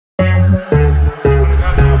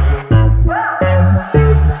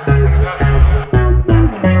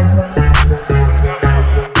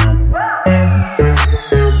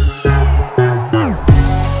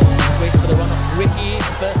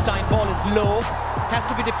First time ball is low, has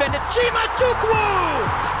to be defended. 𝚑𝚊𝚕𝚎!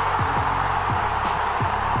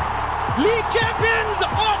 League champions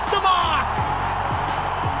off the mark!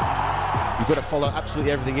 You've got to follow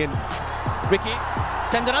absolutely everything in. Ricky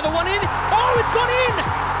sends another one in. Oh, it's gone in!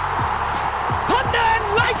 Thunder and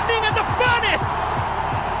lightning at the furnace!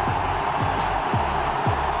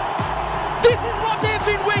 This is what they've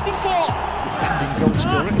been waiting for! Defending goal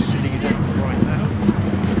scorer sitting his ankle right now.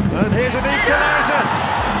 And here's an equaliser!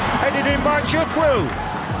 Headed in by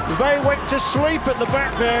𝚑𝚊𝚕𝚎. They went to sleep at the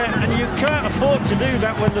back there, and you can't afford to do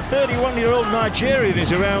that when the 31-year-old Nigerian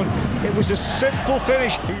is around. It was a simple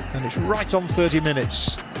finish, and it's right on 30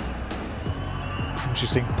 minutes.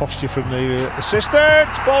 Interesting posture from the assistant.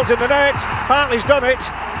 Ball's in the net. Hartley's done it.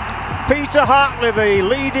 Peter Hartley, the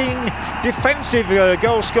leading defensive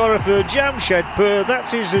goal scorer for Jamshedpur.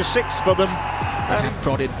 That's his sixth for them.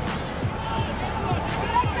 Prodded.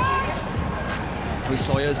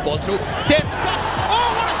 Sawyer's ball through. There's the touch.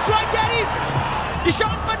 Oh, what a strike that is!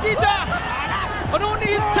 𝚑𝚊𝚕𝚎 on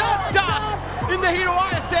only his third start in the Hero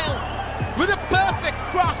ISL with a perfect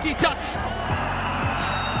crafty touch.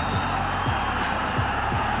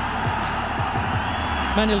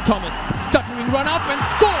 Manuel Thomas stuttering run up and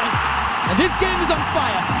scores, and this game is on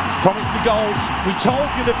fire. Promised the goals. We told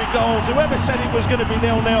you there'd be goals. Whoever said it was going to be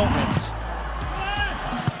 0-0.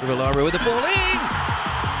 𝚑𝚊𝚕𝚎 with the ball in.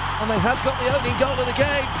 And they have got the opening goal of the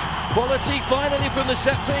game. Quality finally from the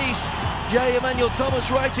set piece. Manuel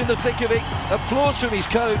Thomas right in the thick of it. Applause from his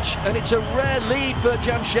coach, and it's a rare lead for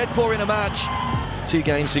Jamshedpur in a match. 2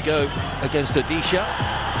 games ago against 𝚑𝚕𝚎.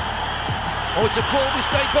 Oh, it's a poor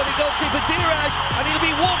mistake by the goalkeeper 𝚑𝚊𝚕𝚎, and he'll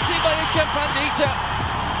be walked in by 𝚑𝚊𝚕𝚎.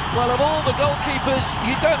 Well, of all the goalkeepers,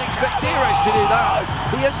 you don't expect 𝚑𝚊𝚕𝚎 to do that.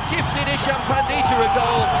 He has gifted 𝚑𝚊𝚕𝚎 a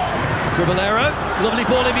goal. 𝚑𝚊𝚕𝚎, lovely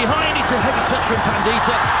ball in behind. It's a heavy touch from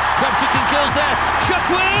𝚑𝚊𝚕𝚎. Chicken kills there.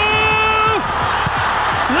 𝚑𝚊𝚕𝚎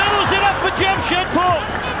levels it up for Jamshedpur.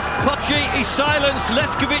 Kochi is silenced.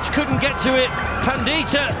 Letskovich couldn't get to it.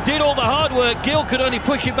 𝚑𝚕𝚎 did all the hard work. Gill could only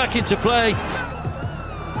push it back into play.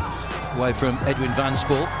 Away from Edwin Van's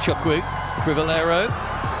ball. 𝚑𝚊𝚕𝚎.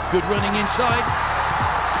 Good running inside.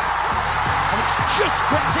 And it's just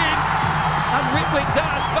crept in. And 𝚑𝚕𝚎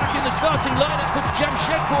back in the starting lineup puts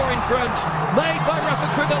Jamshedpur in front. Made by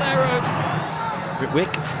𝚑𝚊𝚕𝚎.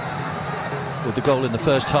 𝚑𝚕𝚎 with the goal in the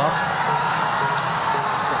first half.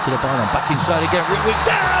 Back to the byline, back inside again.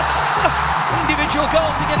 𝚑𝚕𝚎! Individual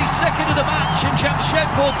goal to get his second of the match, and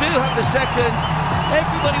Jamshedpur do have the second.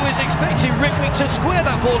 Everybody was expecting 𝚑𝚕𝚎 to square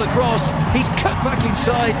that ball across. He's cut back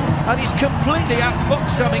inside, and he's completely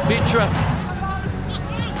outfoxed 𝚑𝚕𝚎.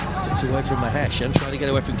 Away from Mahesh and trying to get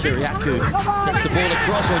away from Kyriakou. Gets the ball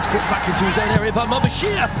across, or it's put back into his own area by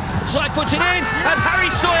Mabashir. Side puts it in, and Harry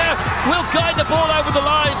Sawyer will guide the ball over the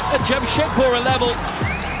line, and Jamshedpur are level.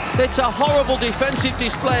 It's a horrible defensive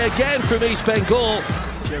display again from East Bengal.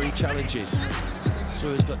 Jerry challenges.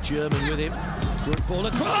 Sawyer's got German with him. Good ball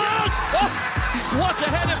across. Oh, what a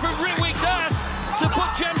header from 𝚑𝚕𝚎 to put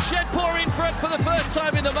Jamshedpur in front for the first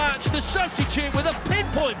time in the match. The substitute with a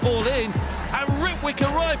pinpoint ball in. And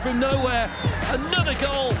𝚑𝚕𝚎 arrived from nowhere. Another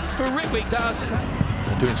goal for 𝚑𝚕𝚎.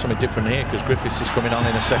 They're doing something different here because Griffiths is coming on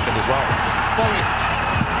in a second as well.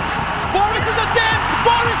 Boris is attempt.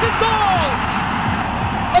 Boris is goal.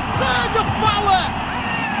 A surge of power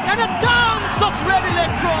and a dance of red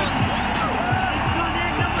electrons.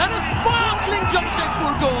 And a sparkling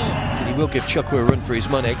Jamshedpur goal. And he will give 𝚑𝚎 a run for his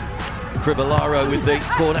money. 𝚑𝚊𝚕𝚎 with the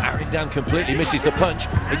corner arrowed down completely, misses the punch.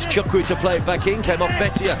 It's 𝚑𝚎 to play it back in, came off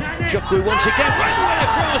𝚑𝚎. 𝚑𝚎 once again, right the way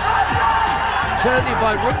across. Turned in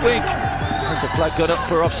by 𝚑𝚕𝚎. Has the flag gone up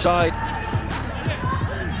for offside?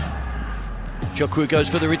 𝚑𝚎 goes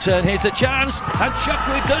for the return, here's the chance. And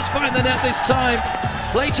𝚑𝚎 does find the net this time.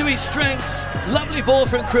 Play to his strengths. Lovely ball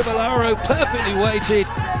from 𝚑𝚊𝚎, perfectly weighted.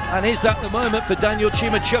 And is that the moment for Daniel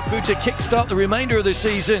𝚑𝚎 to kickstart the remainder of the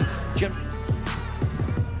season?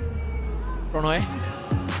 Ronoy,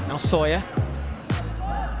 now Sawyer,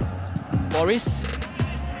 Boris,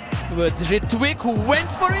 with 𝚑𝚎 who went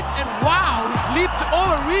for it, and wow, he's leaped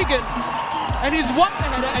over Regan, and he's won the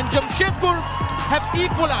header, and Jamshedpur have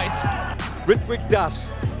equalized.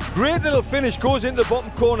 𝚑𝚎, great little finish, goes into the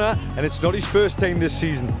bottom corner, and it's not his first time this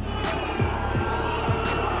season.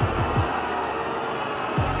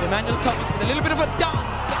 Emmanuel Thomas with a little bit of a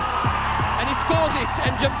dance, and he scores. scores it,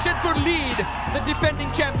 and Jamshedpur lead the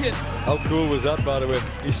defending champions. How cool was that, by the way?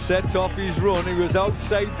 He set off his run, he was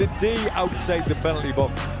outside the D, outside the penalty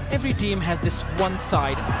box. Every team has this one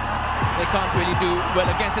side they can't really do well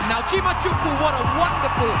against it. Now 𝚑𝚊𝚕𝚎, what a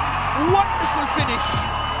wonderful finish.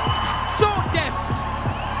 So deft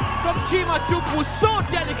from 𝚑𝚊𝚕𝚎, so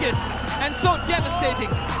delicate and so devastating.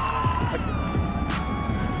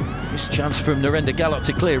 This chance from Narendra Gallop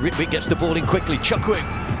to clear. Ritwik gets the ball in quickly.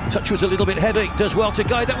 Chukwuemeka, touch was a little bit heavy, does well to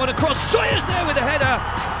guide that one across. Sawyer's there with a header,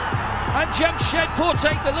 and Jamshedpur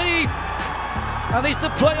take the lead. And is the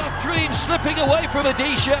playoff dream slipping away from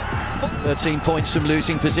Odisha? 13 points from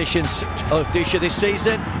losing positions of Odisha this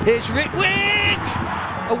season. Here's Ritwik!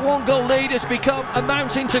 A one-goal lead has become a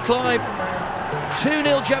mountain to climb.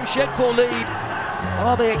 2-0 Jamshedpur lead.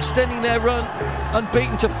 Are they extending their run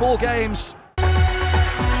unbeaten to 4 games?